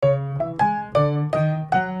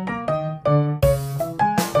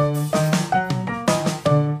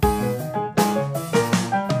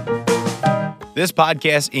This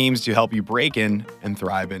podcast aims to help you break in and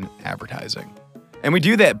thrive in advertising. And we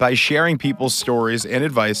do that by sharing people's stories and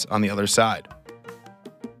advice on the other side.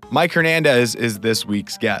 Mike Hernandez is this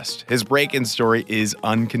week's guest. His break-in story is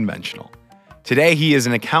unconventional. Today, he is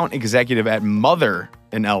an account executive at Mother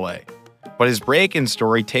in LA, but his break-in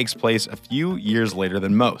story takes place a few years later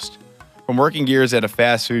than most. From working years at a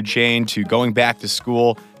fast food chain to going back to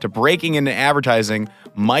school to breaking into advertising,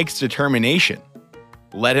 Mike's determination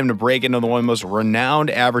led him to break into one of the most renowned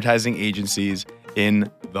advertising agencies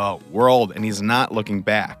in the world, and he's not looking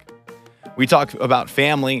back. We talk about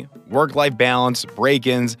family, work-life balance,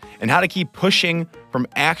 break-ins, and how to keep pushing from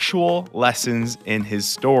actual lessons in his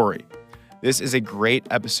story. This is a great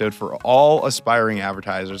episode for all aspiring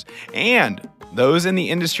advertisers and those in the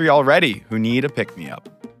industry already who need a pick-me-up.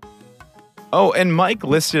 Oh, and Mike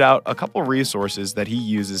listed out a couple resources that he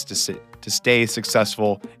uses to stay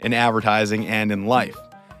successful in advertising and in life.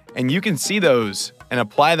 And you can see those and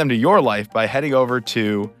apply them to your life by heading over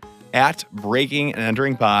to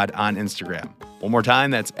 @BreakingAndEnteringPod on Instagram. One more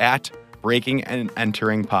time, that's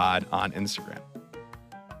 @BreakingAndEnteringPod on Instagram.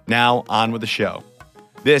 Now, on with the show.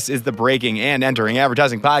 This is the Breaking and Entering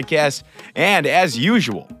Advertising Podcast, and as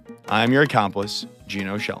usual, I'm your accomplice,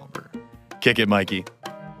 Gino Schellenberger. Kick it, Mikey.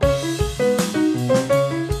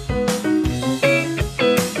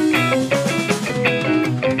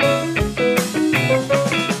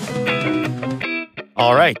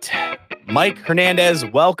 All right, Mike Hernandez,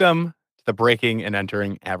 welcome to the Breaking and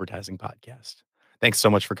Entering Advertising Podcast. Thanks so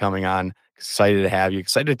much for coming on. Excited to have you.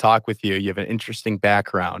 Excited to talk with you. You have an interesting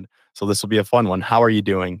background, so this will be a fun one. How are you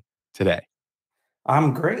doing today?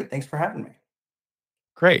 I'm great. Thanks for having me.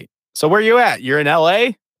 Great. So where are you at? You're in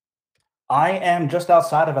LA? I am just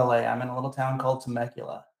outside of LA. I'm in a little town called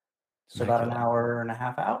Temecula. It's about an Temecula. hour and a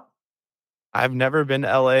half out. I've never been to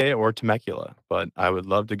LA or Temecula, but I would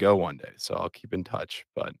love to go one day, so I'll keep in touch.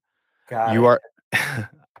 But Got you it. are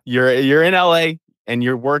you're in LA and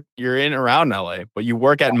you're in around LA, but you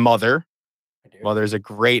work at Mother. I do. Mother's a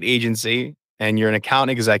great agency and you're an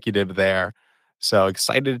account executive there. So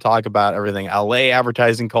excited to talk about everything LA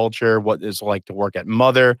advertising culture, what it's like to work at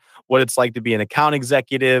Mother, what it's like to be an account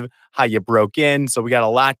executive, how you broke in. So we got a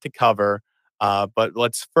lot to cover. But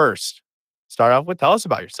let's first start off with tell us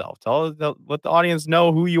about yourself. Let the audience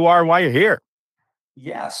know who you are and why you're here.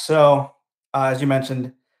 Yeah. So, as you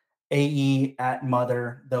mentioned, AE at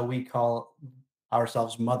Mother, though we call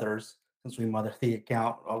ourselves mothers since we mother the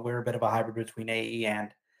account, we're a bit of a hybrid between AE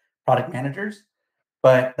and product managers,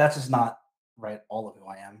 but that's just not right. All of who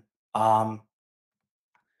I am.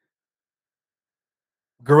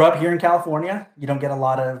 Grew up here in California. You don't get a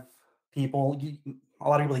lot of people. A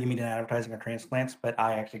lot of people you meet in advertising are transplants, but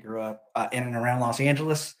I actually grew up in and around Los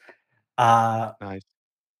Angeles, uh, Nice.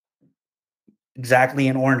 exactly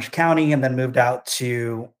in Orange County, and then moved out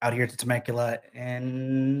here to Temecula.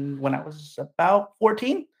 And when I was about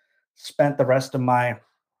 14, spent the rest of my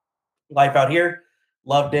life out here.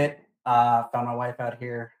 Loved it. Found my wife out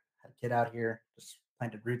here, had a kid out here, just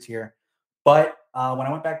planted roots here. But when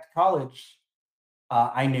I went back to college,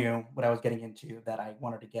 I knew what I was getting into, that I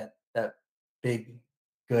wanted to get the big,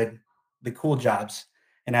 good, the cool jobs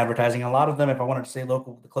in advertising. A lot of them, if I wanted to stay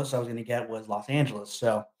local, the closest I was going to get was Los Angeles.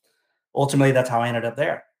 So ultimately, that's how I ended up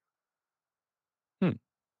there. Hmm.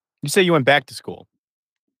 You say you went back to school.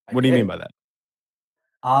 I What do you mean did. by that?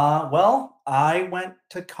 Well, I went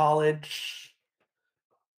to college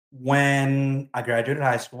when I graduated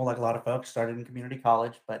high school, like a lot of folks, started in community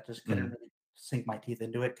college, but just couldn't Mhm. really sink my teeth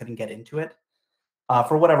into it, couldn't get into it.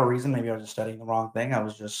 For whatever reason, maybe I was just studying the wrong thing. I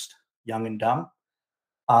was just young and dumb.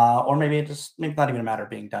 Or maybe maybe not even a matter of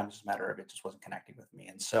being dumb, it's just a matter of it just wasn't connecting with me.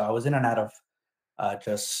 And so I was in and out of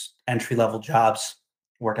just entry level jobs.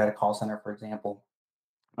 Worked at a call center, for example,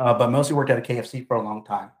 but mostly worked at a KFC for a long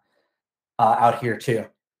time out here too.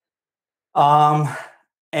 Um,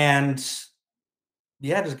 and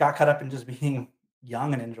yeah, just got caught up in just being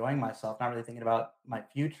young and enjoying myself, not really thinking about my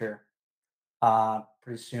future.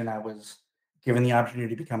 Pretty soon, I was given the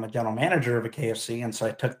opportunity to become a general manager of a KFC, and so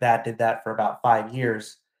I took that, did that for about 5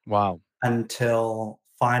 years Wow. until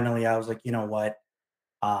finally I was like, you know what?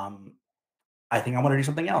 Um, I think I want to do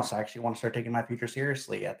something else. I actually want to start taking my future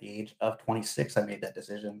seriously. At the age of 26, I made that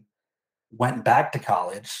decision. Went back to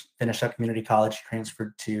college, finished up community college,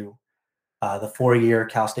 transferred to the 4 year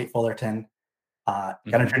Cal State Fullerton. Got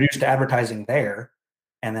Mhm. introduced to advertising there,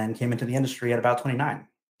 and then came into the industry at about 29.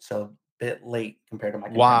 So a bit late compared to my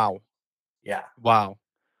contemporaries. Wow. Yeah. Wow.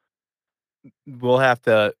 We're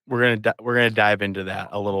gonna dive into that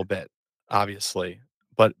a little bit, obviously.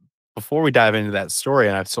 But before we dive into that story,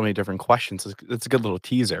 and I have so many different questions, it's a good little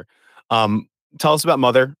teaser. Um, Tell us about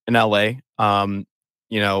Mother in LA. Um,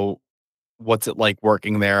 you know, what's it like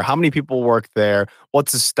working there? How many people work there?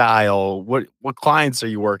 What's the style? What clients are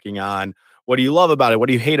you working on? What do you love about it? What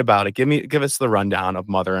do you hate about it? Give us the rundown of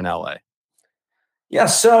Mother in LA. Yeah,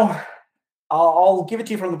 so I'll give it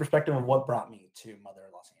to you from the perspective of what brought me to Mother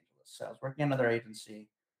Los Angeles. So I was working at another agency,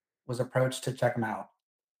 was approached to check them out.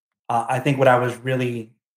 I think what I was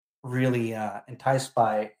really enticed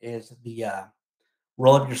by is the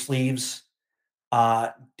roll up your sleeves,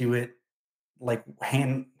 do it like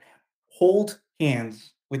hold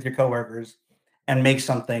hands with your coworkers and make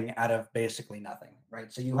something out of basically nothing,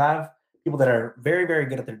 right? So you have people that are very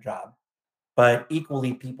good at their job, but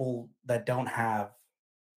equally people that don't have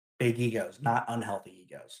big egos, not unhealthy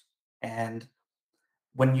egos. And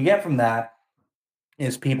when you get from that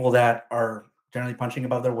is people that are generally punching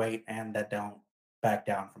above their weight and that don't back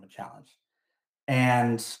down from a challenge.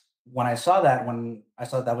 And when I saw that was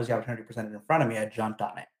the opportunity presented in front of me, I jumped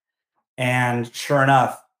on it. And sure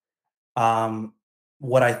enough, um,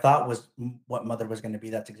 what I thought was what Mother was going to be,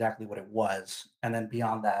 that's exactly what it was. And then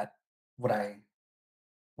beyond that, what I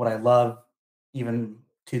what I love even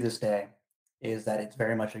to this day is that it's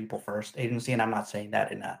very much a people first agency, and I'm not saying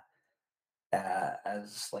that in a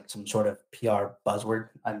as like some sort of PR buzzword.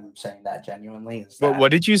 I'm saying that genuinely is that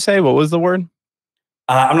What did you say? What was the word?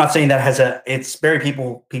 I'm not saying that has a. It's very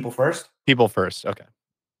people first. People first. Okay.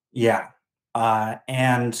 Yeah,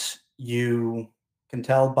 and you can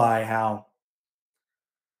tell by how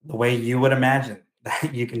the way you would imagine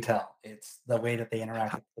that you can tell. It's the way that they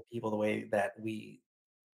interact H- with the people, the way that we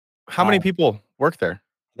How many people work there?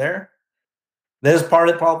 there. This is part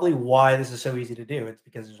of probably why this is so easy to do. It's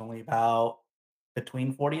because there's only about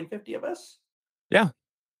between 40 and 50 of us. Yeah,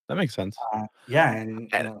 that makes sense. Yeah, in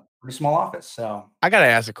And a pretty small office. So I gotta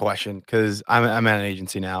ask a question because I'm at an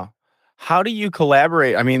agency now. How do you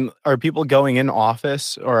collaborate? I mean, are people going in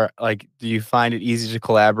office or like do you find it easy to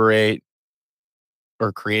collaborate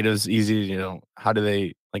or creatives easy, how do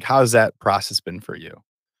they like how has that process been for you?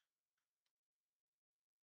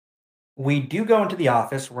 we do go into the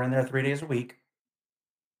office. We're in there 3 days a week,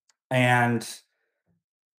 and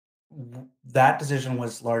that decision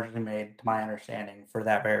was largely made, to my understanding, for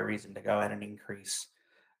that very reason to go ahead and increase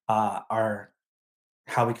our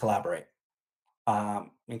how we collaborate,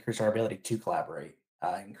 increase our ability to collaborate,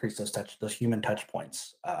 increase those human touch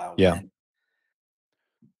points Yeah,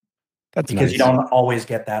 that's because you nice. don't always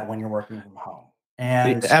get that when you're working from home.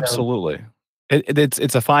 And so, Absolutely.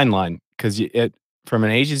 It's a fine line because it from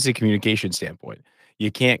an agency communication standpoint,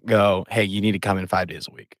 you can't go, "Hey, you need to come in 5 days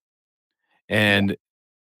a week." yeah, And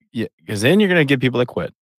yeah, because then you're gonna get people that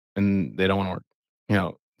quit, and they don't wanna work.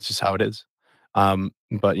 It's just how it is.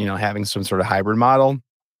 But, having some sort of hybrid model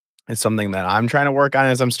is something that I'm trying to work on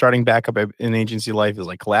as I'm starting back up in agency life is,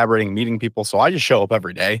 like, collaborating, meeting people, so I just show up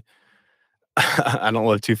every day. I don't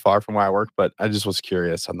live too far from where I work, but I just was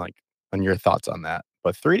curious on, like, on your thoughts on that.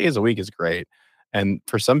 But 3 days a week is great, and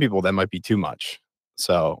for some people, that might be too much.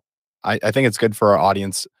 So, I think it's good for our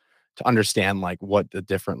audience to understand, like, what the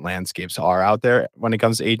different landscapes are out there when it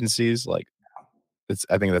comes to agencies, like,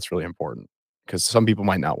 I think that's really important because some people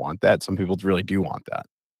might not want that, some people really do want that.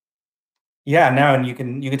 yeah, no, and you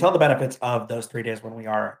can tell the benefits of those 3 days when we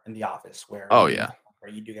are in the office, where Oh, you yeah. where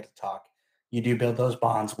you do get to talk, you do build those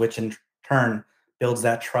bonds, which in turn builds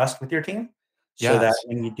that trust with your team, so that Yes.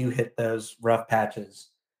 when you do hit those rough patches,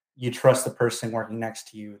 you trust the person working next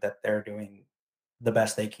to you that they're doing the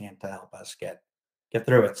best they can to help us get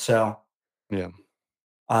through it. So Yeah.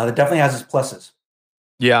 that definitely has its pluses.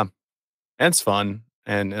 Yeah, and it's fun,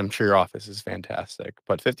 and I'm sure your office is fantastic,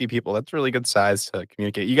 but 50 people, that's really good size to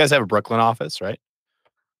communicate. You guys have a Brooklyn office, right?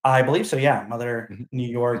 I believe so. Yeah, Mother Mhm. New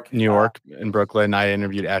York. New York and Brooklyn. I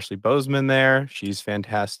interviewed Ashley Bozeman there. She's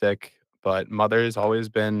fantastic, but Mother's always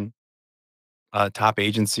been a top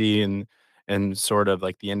agency and sort of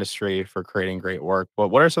like the industry for creating great work. But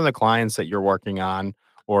what are some of the clients that you're working on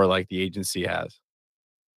or like the agency has?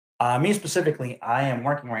 Me specifically, I am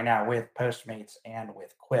working right now with Postmates and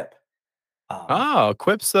with Quip. Um, Oh,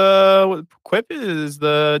 Quip is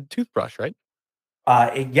the toothbrush, right?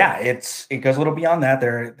 yeah, it goes a little beyond that.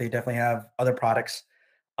 They definitely have other products,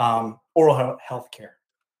 oral health care.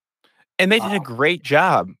 And they Uh, did a great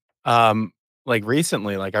job. Like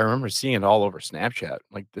recently, like I remember seeing it all over Snapchat,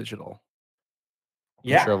 like digital.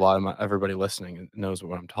 I'm sure yeah, a lot of everybody listening knows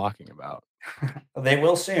what I'm talking about. they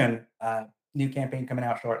will soon. New campaign coming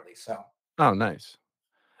out shortly, so Oh, nice.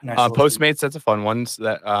 nice little tease. Postmates, that's a fun one.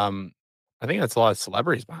 I think that's a lot of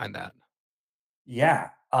celebrities behind that. Yeah,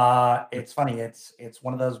 it's funny. It's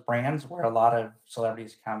one of those brands where a lot of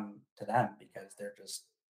celebrities come to them because they're just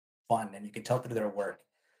fun, and you can tell through their work.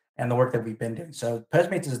 and the work that we've been doing. So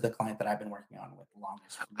Postmates is the client that I've been working on with the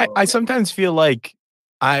longest I sometimes feel like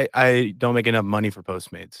I don't make enough money for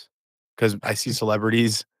Postmates because I see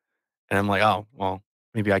celebrities and I'm like, "Oh, well,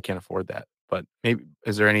 maybe I can't afford that." But maybe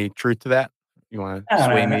is there any truth to that? You wanna I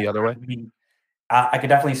don't sway know. me the other way? I mean, I could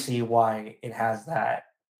definitely see why it has that,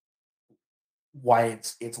 why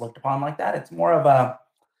it's looked upon like that. It's more of a,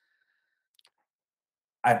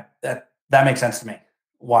 that makes sense to me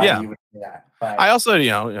why Yeah. you would do that. I But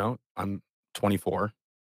also, I'm 24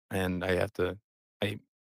 and I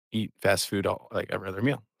eat fast food like every other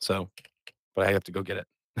meal. So, but I have to go get it.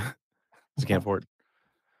 'Cause I can't afford it.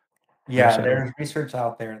 I wish yeah, I had there's research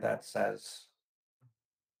out there that says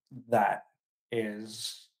that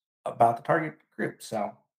is about the target group.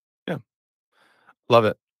 So yeah, love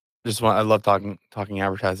it. I love talking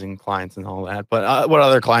advertising clients and all that. But, what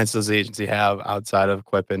other clients does the agency have outside of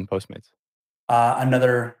Quip and Postmates?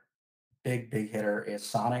 another big hitter is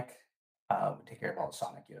Sonic. We take care of all the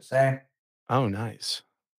Sonic USA. Oh, nice.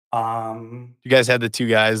 Um, You guys had the 2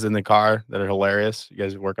 guys in the car that are hilarious? You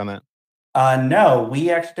guys work on that? no,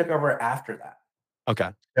 we actually took over after that.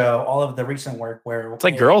 Okay. So all of the recent work where It's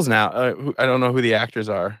like girls now. Who I don't know who the actors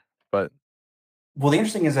are, but well, the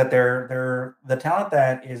interesting is that they're the talent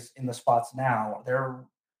that is in the spots now. They're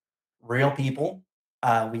real people.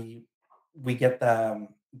 We get them,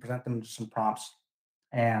 present them some prompts,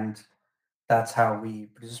 and that's how we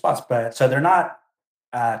produce the spots. But so they're not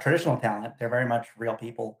traditional talent. They're very much real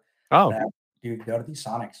people oh, that do go to these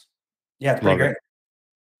Sonics. Yeah, it's pretty love it. great.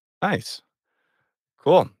 Nice.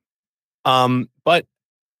 Cool. But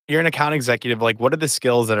you're an account executive, like, what are the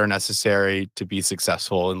skills that are necessary to be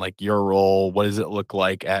successful in, like, your role? What does it look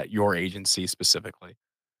like at your agency specifically?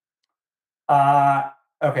 Uh,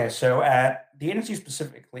 okay, so at the agency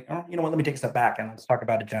specifically, or you know what? Let me take a step back and let's talk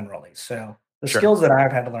about it generally. So the Sure. skills that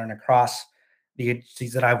I've had to learn across the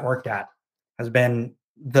agencies that I've worked at has been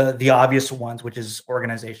the obvious ones, which is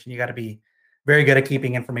organization. You got to be very good at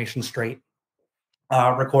keeping information straight,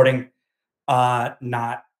 recording,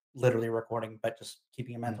 not literally recording, but just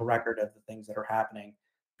keeping a mental Mhm. record of the things that are happening,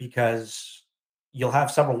 because you'll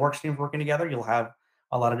have several work streams working together. You'll have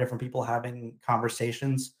a lot of different people having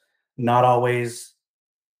conversations, not always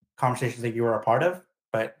conversations that you were a part of,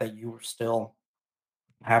 but that you still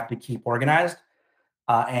have to keep organized,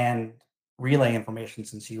 and relay information,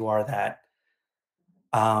 since you are that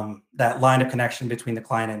line of connection between the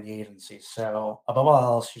client and the agency. So above all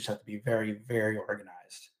else, you just have to be very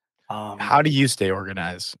organized. Um, How do you stay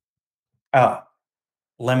organized? oh,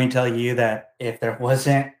 let me tell you that if there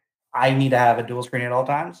wasn't, I need to have a dual screen at all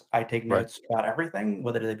times. I take Right. notes about everything,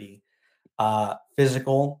 whether they be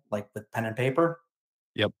physical, like with pen and paper,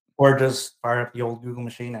 Yep. or just fire up the old Google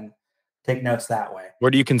machine and take notes that way.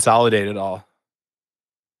 Where do you consolidate it all?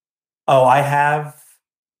 Oh, I have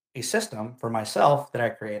a system for myself that I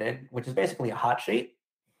created, which is basically a hot sheet.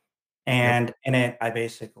 Yep. And in it, I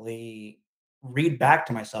basically read back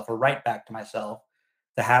to myself or write back to myself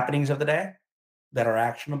the happenings of the day that are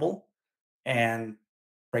actionable, and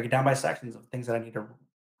break it down by sections of things that I need to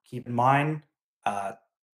keep in mind, uh,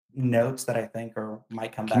 notes that I think or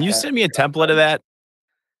might come Can back you up. send me a template of that?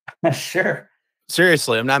 Sure.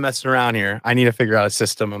 Seriously, I'm not messing around here. I need to figure out a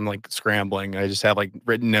system. I'm, like, scrambling. I just have, like,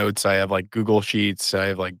 written notes. I have, like, Google Sheets. I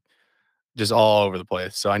have, like, just all over the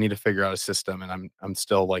place. So I need to figure out a system, and I'm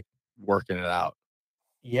still, like, working it out.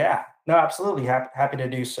 Yeah. No, absolutely. Happy to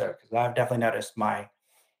do so, because I've definitely noticed my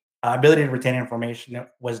ability to retain information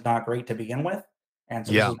was not great to begin with. And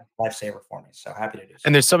so this Yeah. is a lifesaver for me. So happy to do And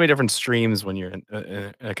so. there's so many different streams when you're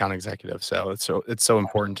an account executive, so it's so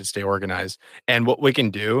important to stay organized. And what we can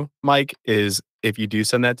do, Mike, is if you do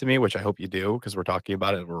send that to me, which I hope you do, because we're talking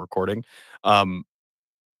about it and we're recording, um,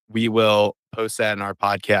 we will post that in our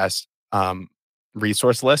podcast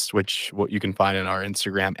resource list, which what you can find in our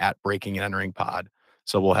Instagram at Breaking and Entering Pod.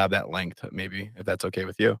 So we'll have that linked, maybe if that's okay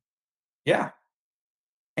with you. Yeah.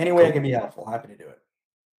 Any way I Cool, can be helpful, happy to do it.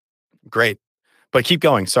 great. But keep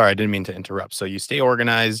going. Sorry, I didn't mean to interrupt. So you stay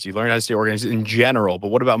organized, you learn how to stay organized in general, but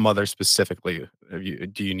what about mother specifically? Do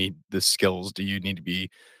you need the skills? Do you need to be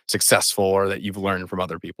successful or that you've learned from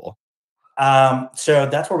other people? So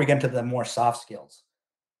that's where we get into the more soft skills.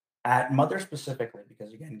 At Mother specifically,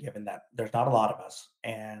 because again, given that there's not a lot of us,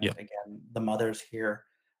 and Yeah. again, the mothers here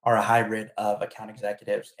are a hybrid of account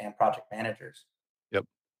executives and project managers. Yep.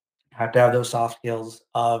 Have to have those soft skills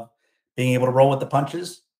of being able to roll with the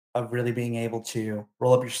punches, of really being able to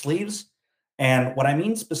roll up your sleeves. And what I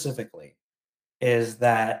mean specifically is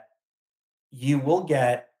that you will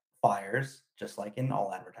get fires, just like in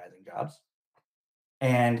all advertising jobs,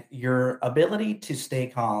 and your ability to stay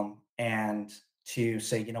calm and to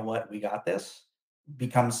say, you know what, we got this,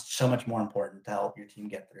 becomes so much more important to help your team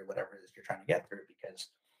get through whatever it is you're trying to get through. Because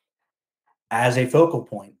as a focal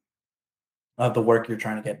point of the work you're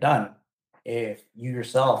trying to get done, if you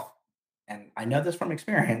yourself, and I know this from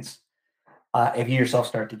experience, if you yourself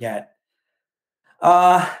start to get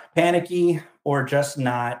panicky or just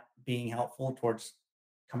not being helpful towards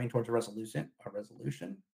coming towards a resolution,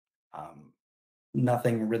 um,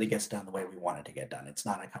 nothing really gets done the way we want it to get done. It's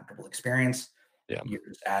not a comfortable experience. Yeah. You're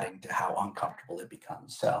just adding to how uncomfortable it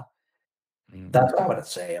becomes. So Mm. that's what I would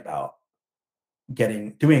say about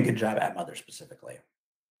doing a good job at Mother specifically.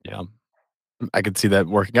 Yeah. I could see that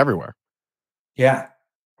working everywhere. Yeah.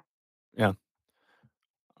 Yeah.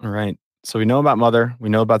 All right. So we know about Mother. We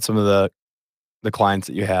know about some of the clients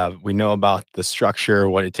that you have. We know about the structure,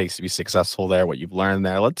 what it takes to be successful there, what you've learned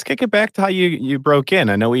there. Let's kick it back to how you broke in.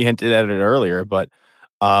 I know we hinted at it earlier, but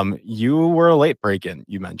you were a late break in,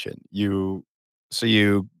 you mentioned. You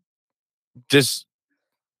just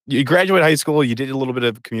you graduated high school, you did a little bit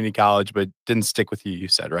of community college, but didn't stick with you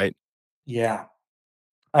said, right? Yeah.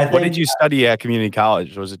 I What did think, you study at community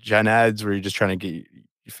college? Was it gen eds? Were you just trying to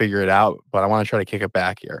figure it out? But I want to try to kick it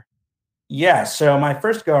back here. yeah. So my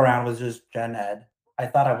first go around was just gen ed. I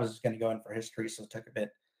thought I was going to go in for history, so took a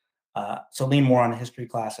bit, so lean more on the history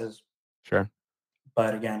classes, Sure.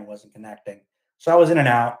 but again, wasn't connecting. So I was in and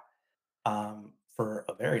out for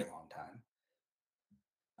a very long time.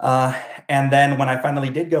 And then when I finally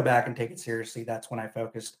did go back and take it seriously, that's when I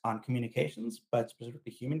focused on communications, but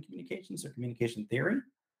specifically human communications or communication theory,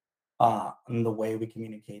 and the way we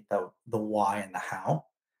communicate, the why and the how.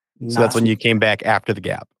 So that's Not when so, you came back after the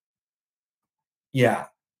gap. yeah,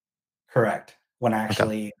 correct. When I Okay.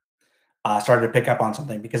 actually started to pick up on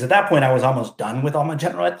something, because at that point I was almost done with all my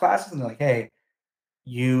general ed classes, and they're like, hey,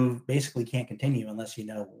 you basically can't continue unless you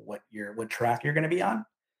know what track you're going to be on.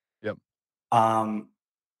 Yep. Um,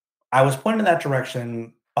 I was pointed in that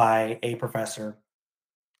direction by a professor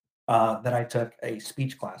that I took a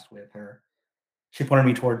speech class with her. She pointed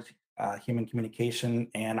me towards human communication,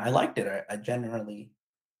 and I liked it. I genuinely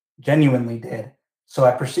did. So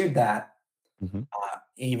I pursued that. Mhm.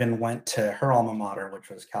 Even went to her alma mater, which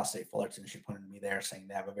was Cal State Fullerton. She pointed me there, saying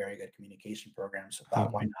they have a very good communication program. So I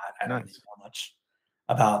thought, why Oh, not? I don't really nice. know much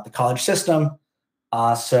about the college system,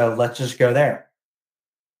 so let's just go there.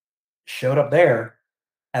 Showed up there,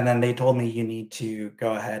 and then they told me you need to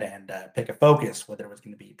go ahead and pick a focus, whether it was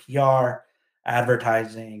going to be PR,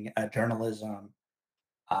 advertising, journalism.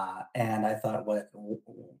 And I thought, what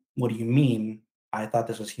do you mean? I thought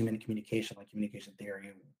this was human communication, like communication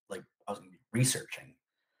theory, like I was going to be researching.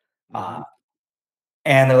 Uh, Mhm.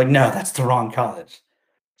 and they're like, no, that's the wrong college.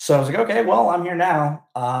 So I was like, okay, well, I'm here now.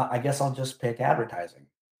 I guess I'll just pick advertising.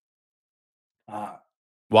 Uh, and I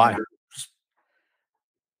Why? just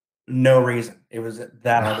No reason. It was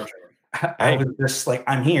that arbitrary. I Hey, was just like,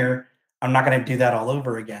 I'm here. I'm not going to do that all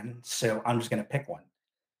over again. So I'm just going to pick one.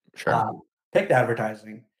 sure. Um, Picked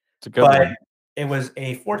advertising, It's a good but one. it was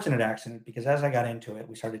a fortunate accident because as I got into it,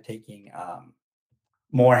 we started taking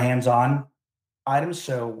more hands-on items.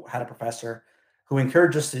 So had a professor who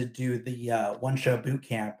encouraged us to do the one show boot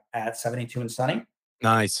camp at 72 and Sunny.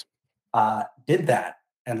 Nice. Did that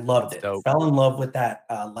and loved That's it. dope. Fell in love with that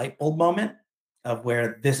light bulb moment of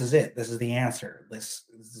where this is it. This is the answer. This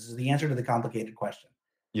is the answer to the complicated question.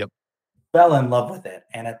 Yep. Fell in love with it,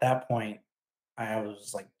 and at that point, I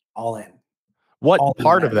was like What all in on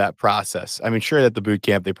part of everything. that process? I mean, sure, at the boot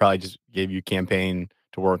camp, they probably just gave you campaign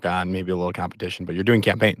to work on, maybe a little competition, but you're doing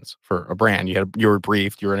campaigns for a brand. You were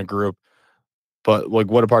briefed, you were in a group, but like,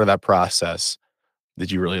 what a part of that process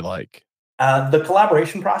did you really like? The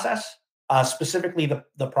collaboration process, specifically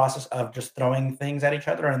the process of just throwing things at each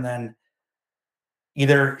other and then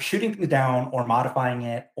either shooting things down or modifying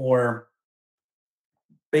it or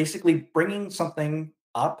basically bringing something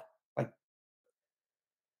up, like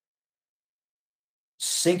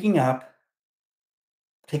syncing up,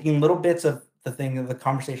 taking little bits of the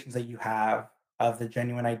conversations that you have, of the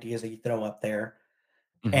genuine ideas that you throw up there,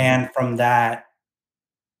 Mhm. and from that,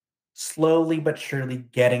 slowly but surely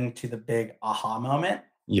getting to the big aha moment,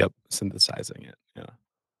 Yep. Synthesizing it. Yeah.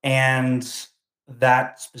 and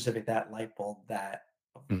that light bulb,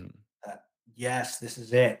 Mhm. that, "Yes, this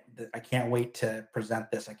is it. I can't wait to present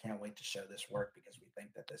this. I can't wait to show this work because we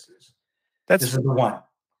think that this That's is the one."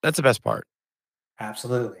 that's the best part.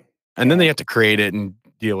 Absolutely, And then they and have to create it and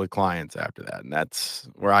deal with clients after that, and that's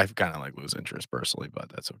where I kinda, like, lose interest personally, but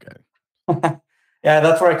that's okay. yeah,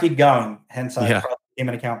 that's where I keep going, hence I Yeah. probably became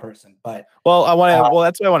an account person, but, Well, uh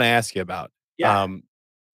that's what I wanna ask you about. yeah. Um,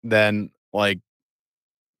 then, like,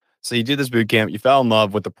 So you did this boot camp. You fell in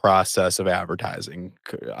love with the process of advertising,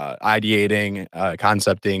 ideating,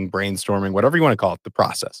 concepting, brainstorming, whatever you want to call it. The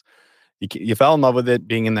process. You fell in love with it,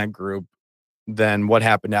 being in that group. Then what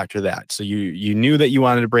happened after that? So you knew that you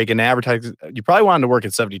wanted to break into advertising. You probably wanted to work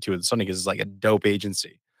at 72 It's funny because it's like a dope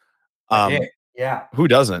agency. I did. Um, Yeah. who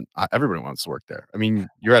doesn't? Everybody wants to work there. I mean,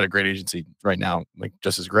 you're at a great agency right now, like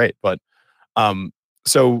just as great. But um,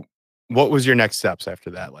 so what was your next steps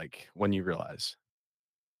after that? Like when you realized?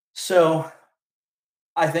 So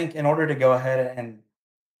I think in order to go ahead and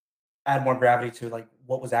add more gravity to like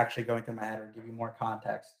what was actually going through my head or give you more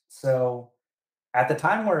context. So at the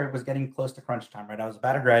time where it was getting close to crunch time, right? I was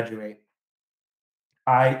about to graduate.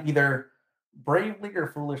 I either bravely or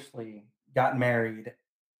foolishly got married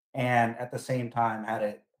and at the same time had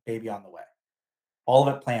a baby on the way. All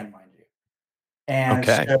of it planned, mind you. And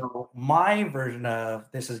Okay. so my version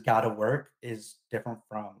of this has got to work is different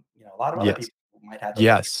from, a lot of other Yes. people who might have the luxury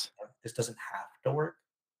Yes. of this doesn't have to work.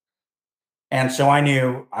 And so I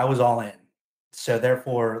knew I was all in. So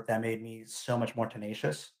therefore, that made me so much more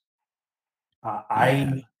tenacious. Yeah.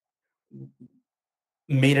 I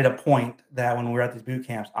made it a point that when we were at these boot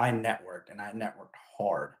camps, I networked and I networked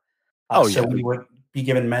hard. Oh So yeah. we would be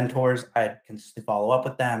given mentors. I'd consistently follow up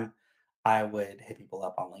with them. I would hit people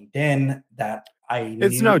up on LinkedIn that I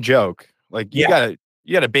It's knew. no joke. Like Yeah,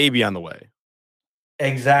 you got a baby on the way.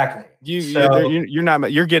 exactly. So You're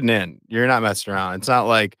not you're getting in. You're not messing around. It's not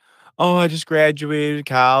like, oh, I just graduated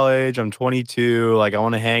college. I'm 22. Like I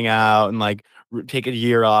want to hang out and like take a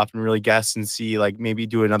year off and really guess and see like maybe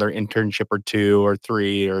do another internship or two or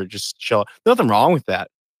three or just chill. Nothing wrong with that.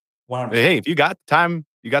 Hey, 100%. if you got the time,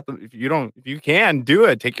 you got the. If you don't, if you can do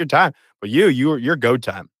it, take your time. But your go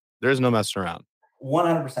time. There's no messing around.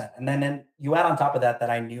 100%. And then you add on top of that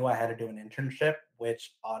that I knew I had to do an internship,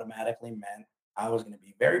 which automatically meant I was going to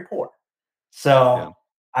be very poor. Yeah. So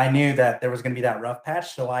I knew that there was going to be that rough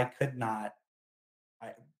patch. So I could not,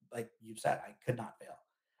 I like you said, I could not fail.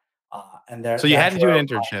 And there So you that had to do an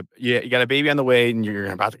drove. internship. You got a baby on the way, and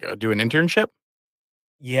you're about to go do an internship.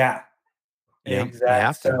 Yeah, Yeah, you exact.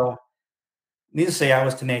 have to. So needless to say, I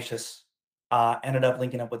was tenacious. Ended up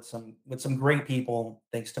linking up with some great people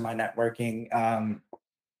thanks to my networking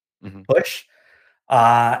Mhm. push.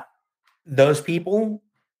 Uh, those people,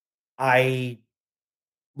 I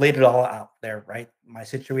laid it all out there, right? My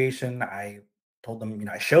situation. I told them,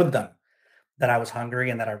 I showed them that I was hungry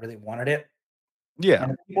and that I really wanted it, Yeah,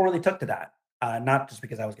 and people really took to that. Not just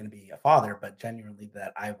because I was going to be a father, but genuinely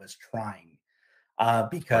that I was trying.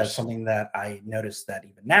 of Because course. something that I noticed that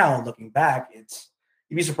even now, looking back, you'd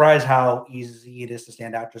be surprised how easy it is to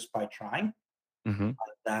stand out just by trying. Mhm.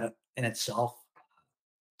 That in itself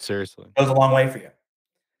Seriously. goes a long way for you.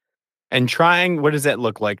 And trying, what does that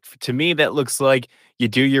look like? To me, that looks like you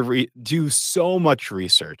do so much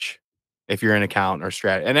research. If you're an account or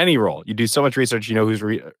strat in any role, you do so much research. You know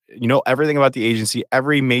you know everything about the agency,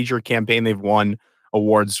 every major campaign they've won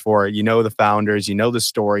awards for. You know the founders, you know the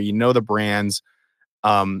story, you know the brands.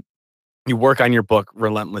 Um, you work on your book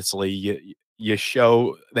relentlessly. You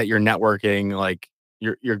show that you're networking, like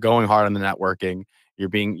you're going hard on the networking.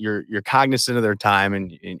 You're cognizant of their time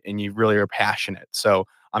and you really are passionate. So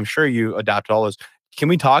I'm sure you adopt all those. Can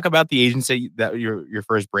we talk about the agency that your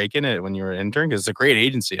first break in it when you were an intern? Because it's a great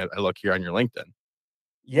agency. I look here on your LinkedIn.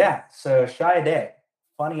 Yeah. So Shy Day,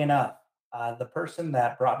 funny enough, the person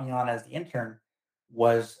that brought me on as the intern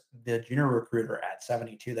was the junior recruiter at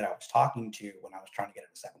 72 that I was talking to when I was trying to get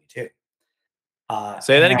into 72.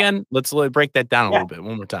 Say that And again. Break that down a yeah, little bit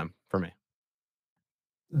one more time for me.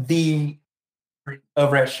 the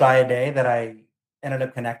over at Shy Day that I ended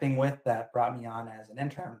up connecting with that brought me on as an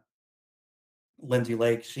intern, Lindsay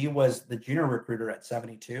Lake, she was the junior recruiter at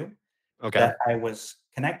 72 Okay. that I was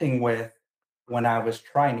connecting with when I was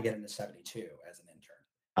trying to get into 72 as an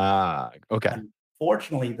intern. Okay.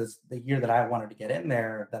 Unfortunately, the year that I wanted to get in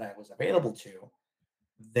there that I was available to,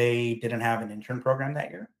 they didn't have an intern program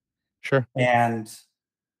that year. Sure. And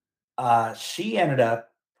she ended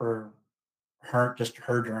up for her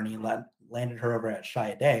journey landed her over at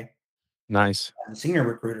Shy Day Nice. as a senior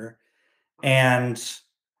recruiter. And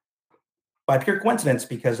by pure coincidence,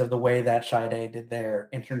 because of the way that Sade did their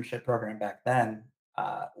internship program back then,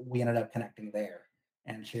 we ended up connecting there,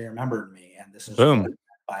 and she remembered me. And this is what Boom.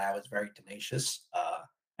 why I was very tenacious.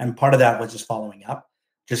 And part of that was just following up,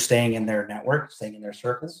 just staying in their network, staying in their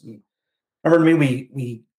circles. And remember me,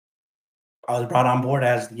 we I was brought on board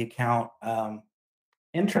as the account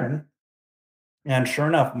intern, and sure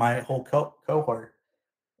enough, my whole cohort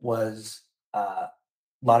was a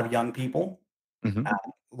lot of young people. Hmm. A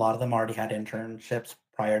lot of them already had internships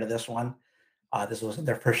prior to this one. This wasn't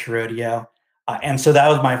their first rodeo. And so that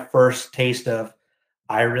was my first taste of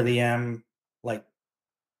I really am like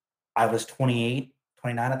I was 28,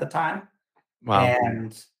 29 at the time, Wow.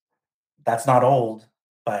 and that's not old,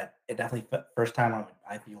 but it definitely first time I'm like,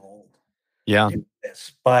 I feel old Yeah. doing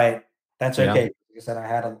this, but that's Yeah. okay. Like I said, I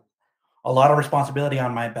had a lot of responsibility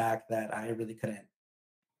on my back that I really couldn't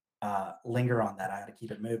linger on that. I had to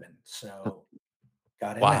keep it moving. So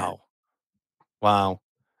got in there. Wow. Wow.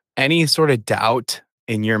 Any sort of doubt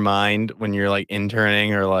in your mind when you're like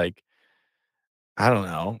interning or like, I don't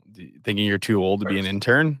know, thinking you're too old to be an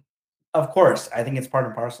intern? Of course, I think it's part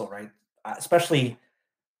and parcel, right? Especially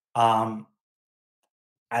um,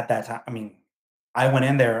 at that time. I mean, I went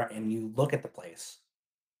in there and you look at the place,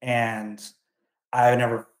 and I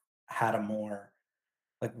never had a more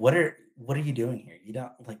like, what are you doing here? You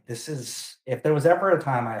don't like this is if there was ever a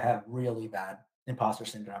time I had really bad imposter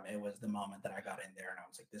syndrome, it was the moment that I got in there and I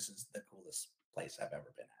was like, this is the coolest place I've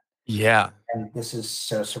ever been Yeah. at. And this is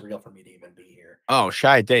so surreal for me to even be here. Oh,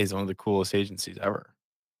 Shy Day is one of the coolest agencies ever.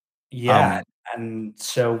 Yeah. Um, And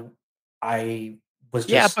so I was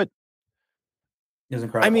yeah, just but it was I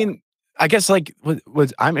incredible. mean, I guess like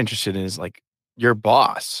what I'm interested in is like your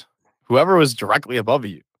boss, whoever was directly above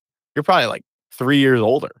you. You're probably like 3 years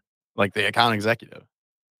older, like the account executive.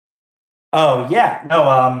 Oh yeah.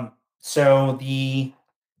 No, so the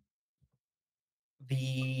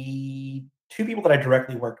two people that I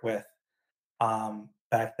directly worked with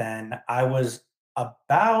back then, I was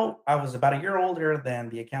about a year older than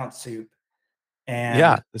the account soup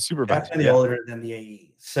Yeah, and the supervisor. definitely Yeah. older than the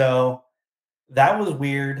AE. So that was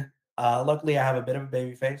weird. Luckily, I have a bit of a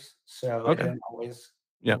baby face, so Okay. it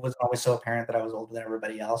Yeah. wasn't always so apparent that I was older than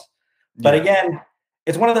everybody else. But Yeah. again,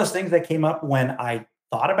 it's one of those things that came up when I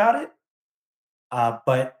thought about it,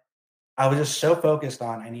 but I was just so focused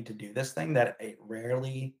on I need to do this thing that it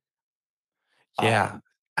rarely. Yeah. Um,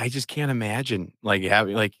 I just can't imagine like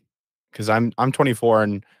having like because I'm 24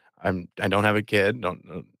 and I don't have a kid,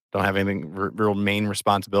 don't have anything real main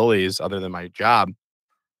responsibilities other than my job.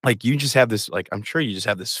 Like you just have this like I'm sure you just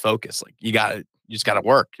have this focus. Like you just gotta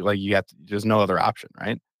work. Like you have to, there's no other option,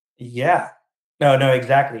 right? yeah, no, no,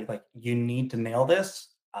 exactly. Like you need to nail this.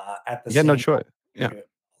 At the You got no same time, choice. you Yeah. do it.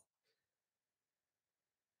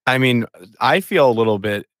 I mean, I feel a little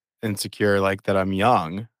bit insecure like that I'm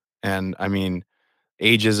young. And I mean,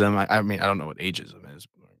 ageism, I mean, I don't know what ageism is.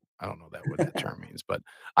 I don't know what that term means, but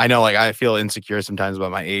I know like I feel insecure sometimes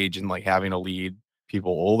about my age and like having to lead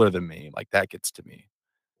people older than me. Like that gets to me.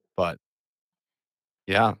 But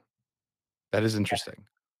yeah, that is interesting.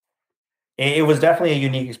 It was definitely a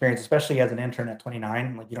unique experience, especially as an intern at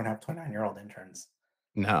 29. Like you don't have 29-year-old interns.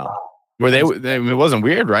 Uh, No. Were and it wasn't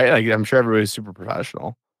weird, right? Like I'm sure everybody's super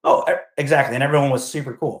professional. exactly, and everyone was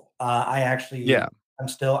super cool. Yeah.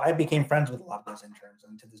 I became friends with a lot of those interns,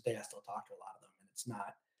 and to this day, I still talk to a lot of them.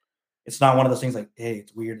 And it's not one of those things like, hey,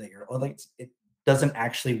 it's weird that you're, or like, it doesn't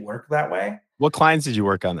actually work that way. What clients did you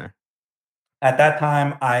work on there? At that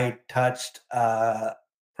time, I touched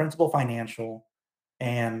Principal Financial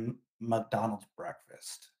and McDonald's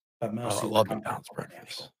Breakfast, but Oh, I mostly love worked on McDonald's Principal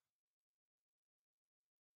breakfast. Financial.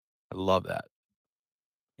 I love that.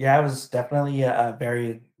 Yeah, it was definitely a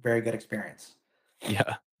very, very good experience.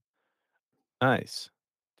 Yeah. Nice.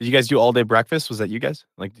 Did you guys do all day breakfast? Was that you guys?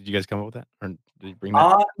 Like, did you guys come up with that, or did you bring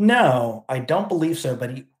that? No, I don't believe so,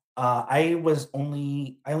 but I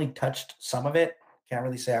only touched some of it. Can't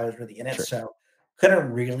really say I was really in it, Sure. so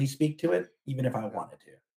couldn't really speak to it, even if I wanted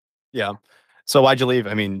to. Yeah. So why'd you leave?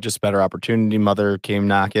 I mean, just better opportunity. Mother came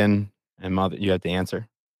knocking, and mother, you had to answer.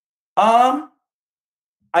 Um,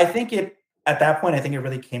 I think it at that point, I think it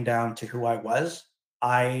really came down to who I was.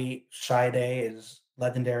 Shy Day is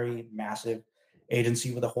legendary, massive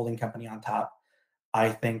agency with a holding company on top. I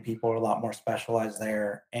think people are a lot more specialized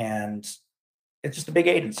there, and it's just a big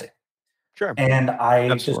agency. Sure. And I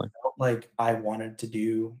just Absolutely. felt like I wanted to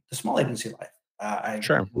do the small agency life. I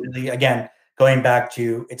Sure. really, again, going back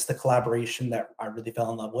to it's the collaboration that I really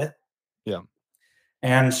fell in love with. Yeah.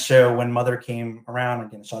 And so when Mother came around,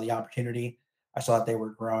 again, saw the opportunity, I saw that they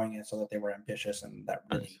were growing and saw that they were ambitious, and that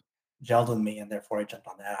Nice. really gelled with me. And therefore, I jumped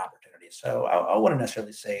on that opportunity. So I wouldn't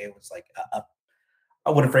necessarily say it was like I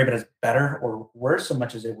wouldn't frame it as better or worse so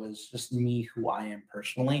much as it was just me who I am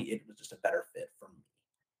personally. It was just a better fit for me.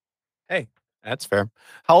 Hey, that's fair.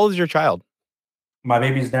 How old is your child? My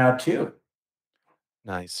baby's now 2,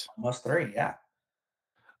 Nice. almost 3. Yeah.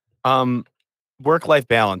 Um, work-life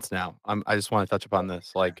balance now. I just want to touch upon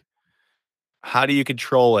this. Like, how do you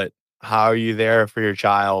control it? How are you there for your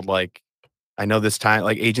child? Like, I know this time,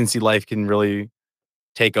 like agency life can really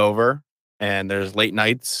take over and there's late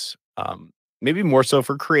nights. maybe more so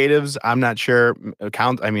for creatives. I'm not sure.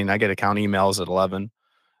 I mean, I get account emails at 11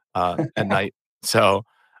 at night. So,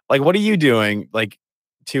 like, what are you doing, like,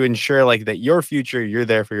 to ensure like that your future, you're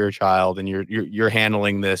there for your child, and you're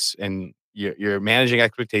handling this, and you're managing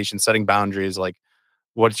expectations, setting boundaries. Like,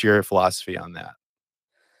 what's your philosophy on that?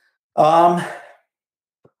 Um,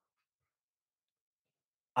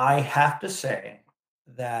 I have to say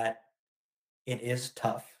that it is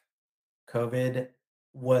tough. COVID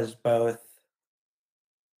was both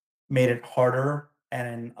made it harder, and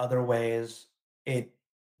in other ways, it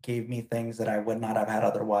gave me things that I would not have had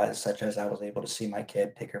otherwise, such as I was able to see my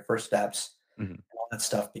kid take her first steps Mhm. and all that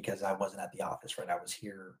stuff because I wasn't at the office, right? I was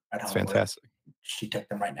here at It's home where fantastic. she took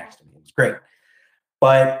them right next to me. It was great.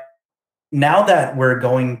 But now that we're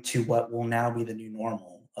going to what will now be the new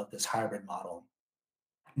normal of this hybrid model,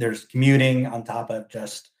 there's commuting on top of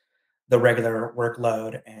just the regular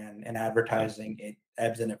workload, and in Yeah. advertising, it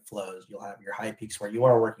ebbs and it flows. You'll have your high peaks where you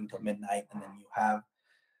are working till midnight, and then you have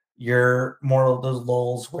your more of those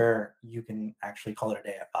lulls where you can actually call it a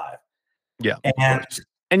day at 5. Yeah, of And course.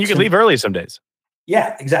 And you could to leave early some days.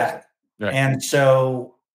 yeah, exactly. Right. And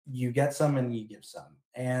so you get some and you give some.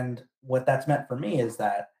 And what that's meant for me is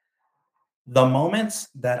that the moments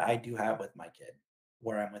that I do have with my kid,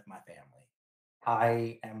 where I'm with my family,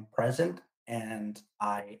 I am present and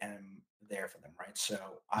I am there for them, right?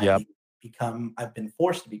 So Yep. I've been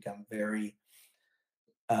forced to become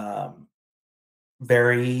um,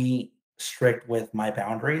 very strict with my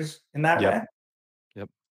boundaries in that Yep. way. Yep.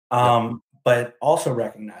 Yep. But also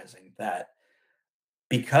recognizing that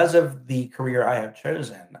because of the career I have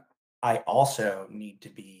chosen, I also need to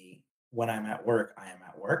be when I'm at work, I am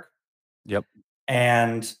at work. Yep.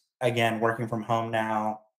 And again, working from home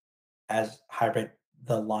now as hybrid,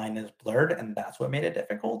 the line is blurred, and that's what made it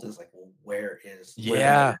difficult. Is like, well, where's the line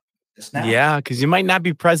Yeah. this now? Yeah, because you might not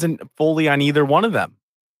be present fully on either one of them.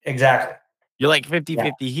 Exactly. You're like 50 Yeah.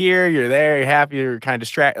 50 here, you're there, you're happy, you're kinda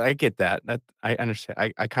distracted. I get that. I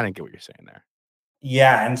understand. I kinda get what you're saying there.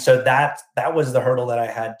 Yeah. And so that was the hurdle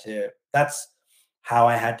that that's how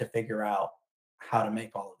I had to figure out how to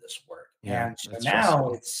make all of this work. Yeah, And so that's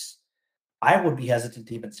now stressful. I would be hesitant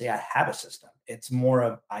to even say I have a system. It's more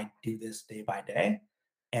of I do this day by day.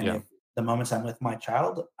 And Yeah. if the moments I'm with my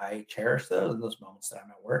child, I cherish those. And those moments that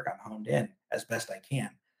I'm at work, I'm honed in as best I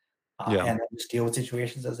can. Yeah. And then just deal with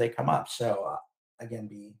situations as they come up. So, again,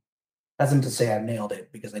 be hesitant to say I've nailed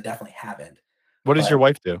it because I definitely haven't. What does But your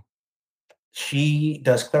wife do? she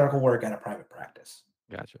does clerical work at a private practice.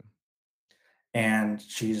 Gotcha. And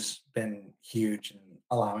she's been huge in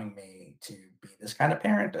allowing me to be this kind of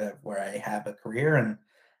parent where I have a career and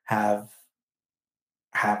have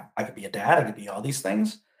I could be a dad, I could be all these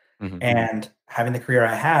things. Mhm. And having the career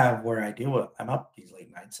I have where I'm up these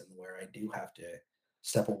late nights and where I do have to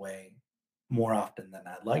step away more often than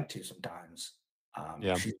I'd like to sometimes.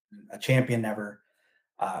 Yeah. She's been a champion,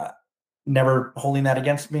 uh, never holding that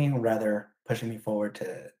against me, rather pushing me forward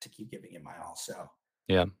to keep giving it my all. So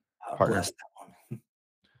Yeah. Partner. bless that one.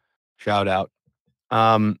 Shout out.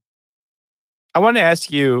 Um, I wanna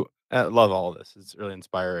ask you, I love all of this. It's really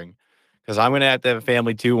inspiring, because 'cause I'm gonna have to have a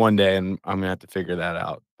family too one day, and I'm gonna have to figure that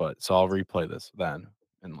out, but so I'll replay this then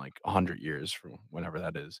in, like, 100 years from whenever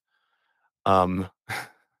that is. Um,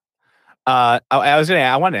 I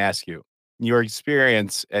wanted to ask you, your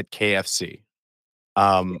experience at KFC,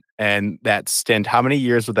 and that stint, how many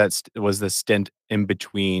years was the stint in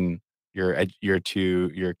between your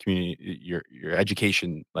community your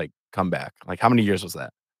education, like, comeback? Like, how many years was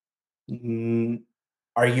that? Mm,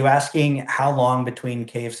 are you asking how long between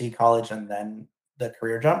KFC college and then the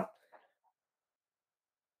career jump?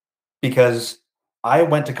 Because I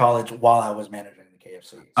went to college while I was managing the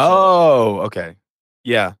KFC, so Oh, okay.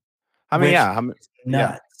 Yeah. which How many is yeah,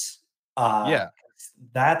 nuts. 'Cause yeah.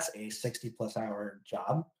 that's a 60+ hour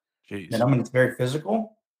job Jeez. minimum. It's very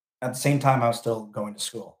physical. At the same time, I was still going to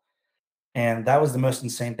school, and that was the most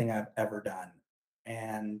insane thing I've ever done.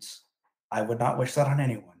 And I would not wish that on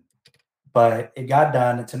anyone, but it got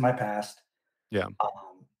done. It's in my past. Yeah,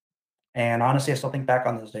 Um, and honestly, I still think back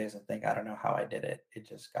on those days and think, I don't know how I did it. It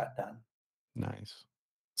just got done. nice.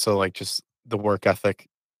 So, like, just the work ethic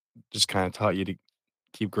just kinda taught you to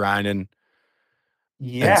keep grinding,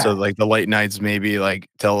 and so, Yeah. like, the late nights maybe, like,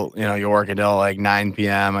 till, you're working till, like, 9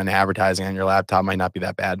 PM and advertising on your laptop might not be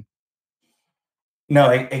that bad.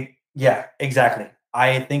 No, yeah, exactly.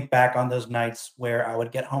 I think back on those nights where I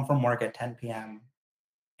would get home from work at 10 PM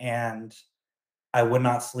and I would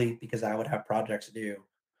not sleep because I would have projects to do.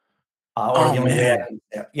 Or Oh, the only way I man.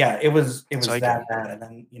 can yeah, it was that Psycho. bad. And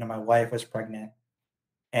then, my wife was pregnant,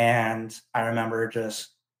 and I remember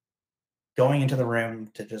just going into the room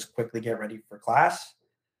to just quickly get ready for class,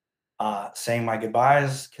 saying my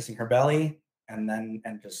goodbyes, kissing her belly, and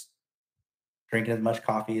just drinking as much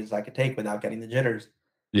coffee as I could take without getting the jitters.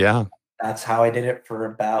 Yeah. That's how I did it for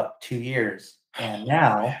about 2 years, and Oh, man,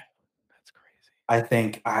 now that's crazy. I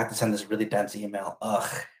think I have to send this really dense email, ugh,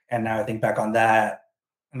 and now I think back on that,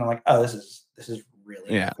 and I'm like, "Oh, this is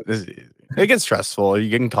really Yeah, annoying." it gets stressful. You're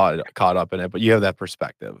getting caught up in it, but you have that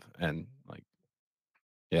perspective, and like,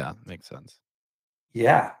 yeah, makes sense.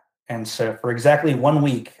 Yeah, and so for exactly 1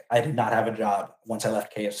 week, I did not have a job once I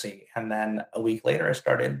left KFC, and then a week later, I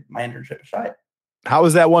started my internship at Shide. How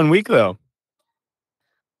was that 1 week though?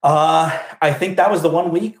 I think that was the 1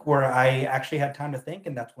 week where I actually had time to think,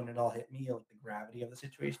 and that's when it all hit me, like, the gravity of the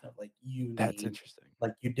situation of, like, That's interesting.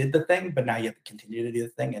 you did the thing, but now you have to continue to do the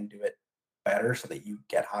thing and do it better so that you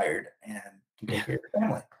get hired and can take Yeah, care of your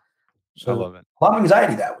family. I So, love it. a lot of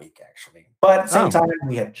anxiety that week, actually, but at the same Oh, time,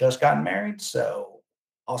 we had just gotten married, so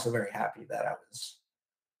also very happy that I was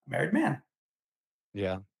a married man.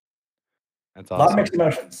 yeah, that's A lot of awesome. mixed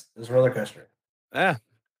emotions. It was a roller coaster. Yeah,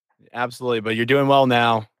 absolutely. But you're doing well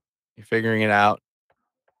now. You're figuring it out,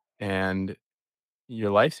 and your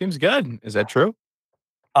life seems good. Is that true?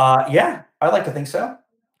 Yeah, I like to think so.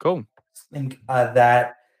 Cool. Think,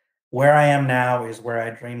 that where I am now is where I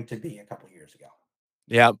dreamed to be a couple years ago.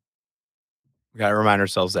 Yeah, we gotta remind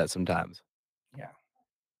ourselves that sometimes. Yeah.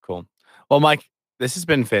 Cool. Well, Mike, this has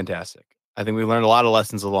been fantastic. I think we learned a lot of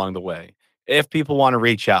lessons along the way. If people want to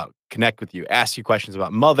reach out, connect with you, ask you questions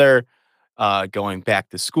about Mother, going back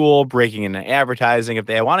to school, breaking into advertising, if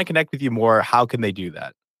they want to connect with you more, how can they do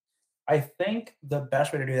that? I think the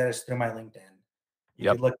best way to do that is through my LinkedIn. You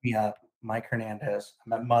Yep. could look me up, Mike Hernandez.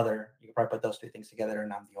 I'm at Mother. You could probably put those 2 things together,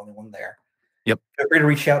 and I'm the only one there. Yep. Feel free to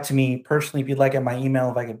reach out to me personally if you'd like at my email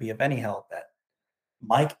if I could be of any help at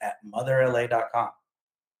mike@motherla.com.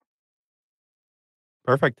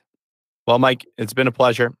 Perfect. Well, Mike, it's been a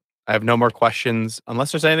pleasure. I have no more questions.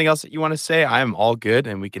 Unless there's anything else that you want to say, I am all good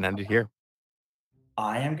and we can end it here.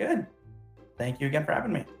 I am good. Thank you again for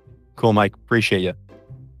having me. Cool, Mike. Appreciate you.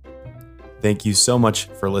 Thank you so much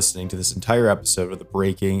for listening to this entire episode of the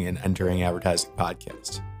Breaking and Entering Advertising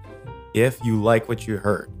podcast. If you like what you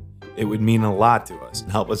heard, it would mean a lot to us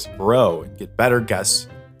and help us grow and get better guests,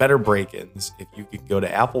 better break-ins if you could go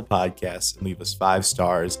to Apple Podcasts and leave us 5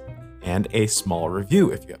 stars and a small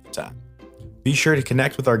review if you have the time. Be sure to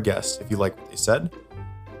connect with our guests if you like what they said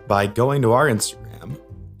by going to our Instagram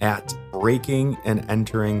at Breaking and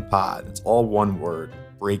Entering Pod. It's all one word,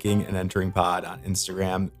 Breaking and Entering Pod on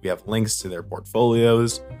Instagram. We have links to their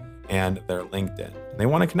portfolios and their LinkedIn. They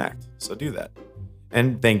want to connect, so do that.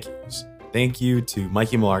 And thank yous. Thank you to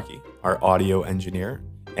Mikey Malarkey, our audio engineer,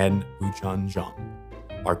 and Buchan Zhang,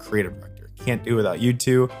 our creative director. Can't do it without you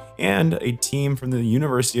two, and a team from the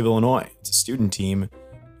University of Illinois. It's a student team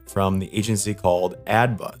from the agency called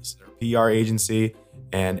AdBuzz, their PR agency,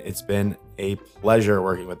 and it's been a pleasure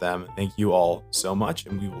working with them. Thank you all so much,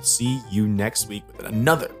 and we will see you next week with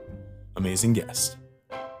another amazing guest.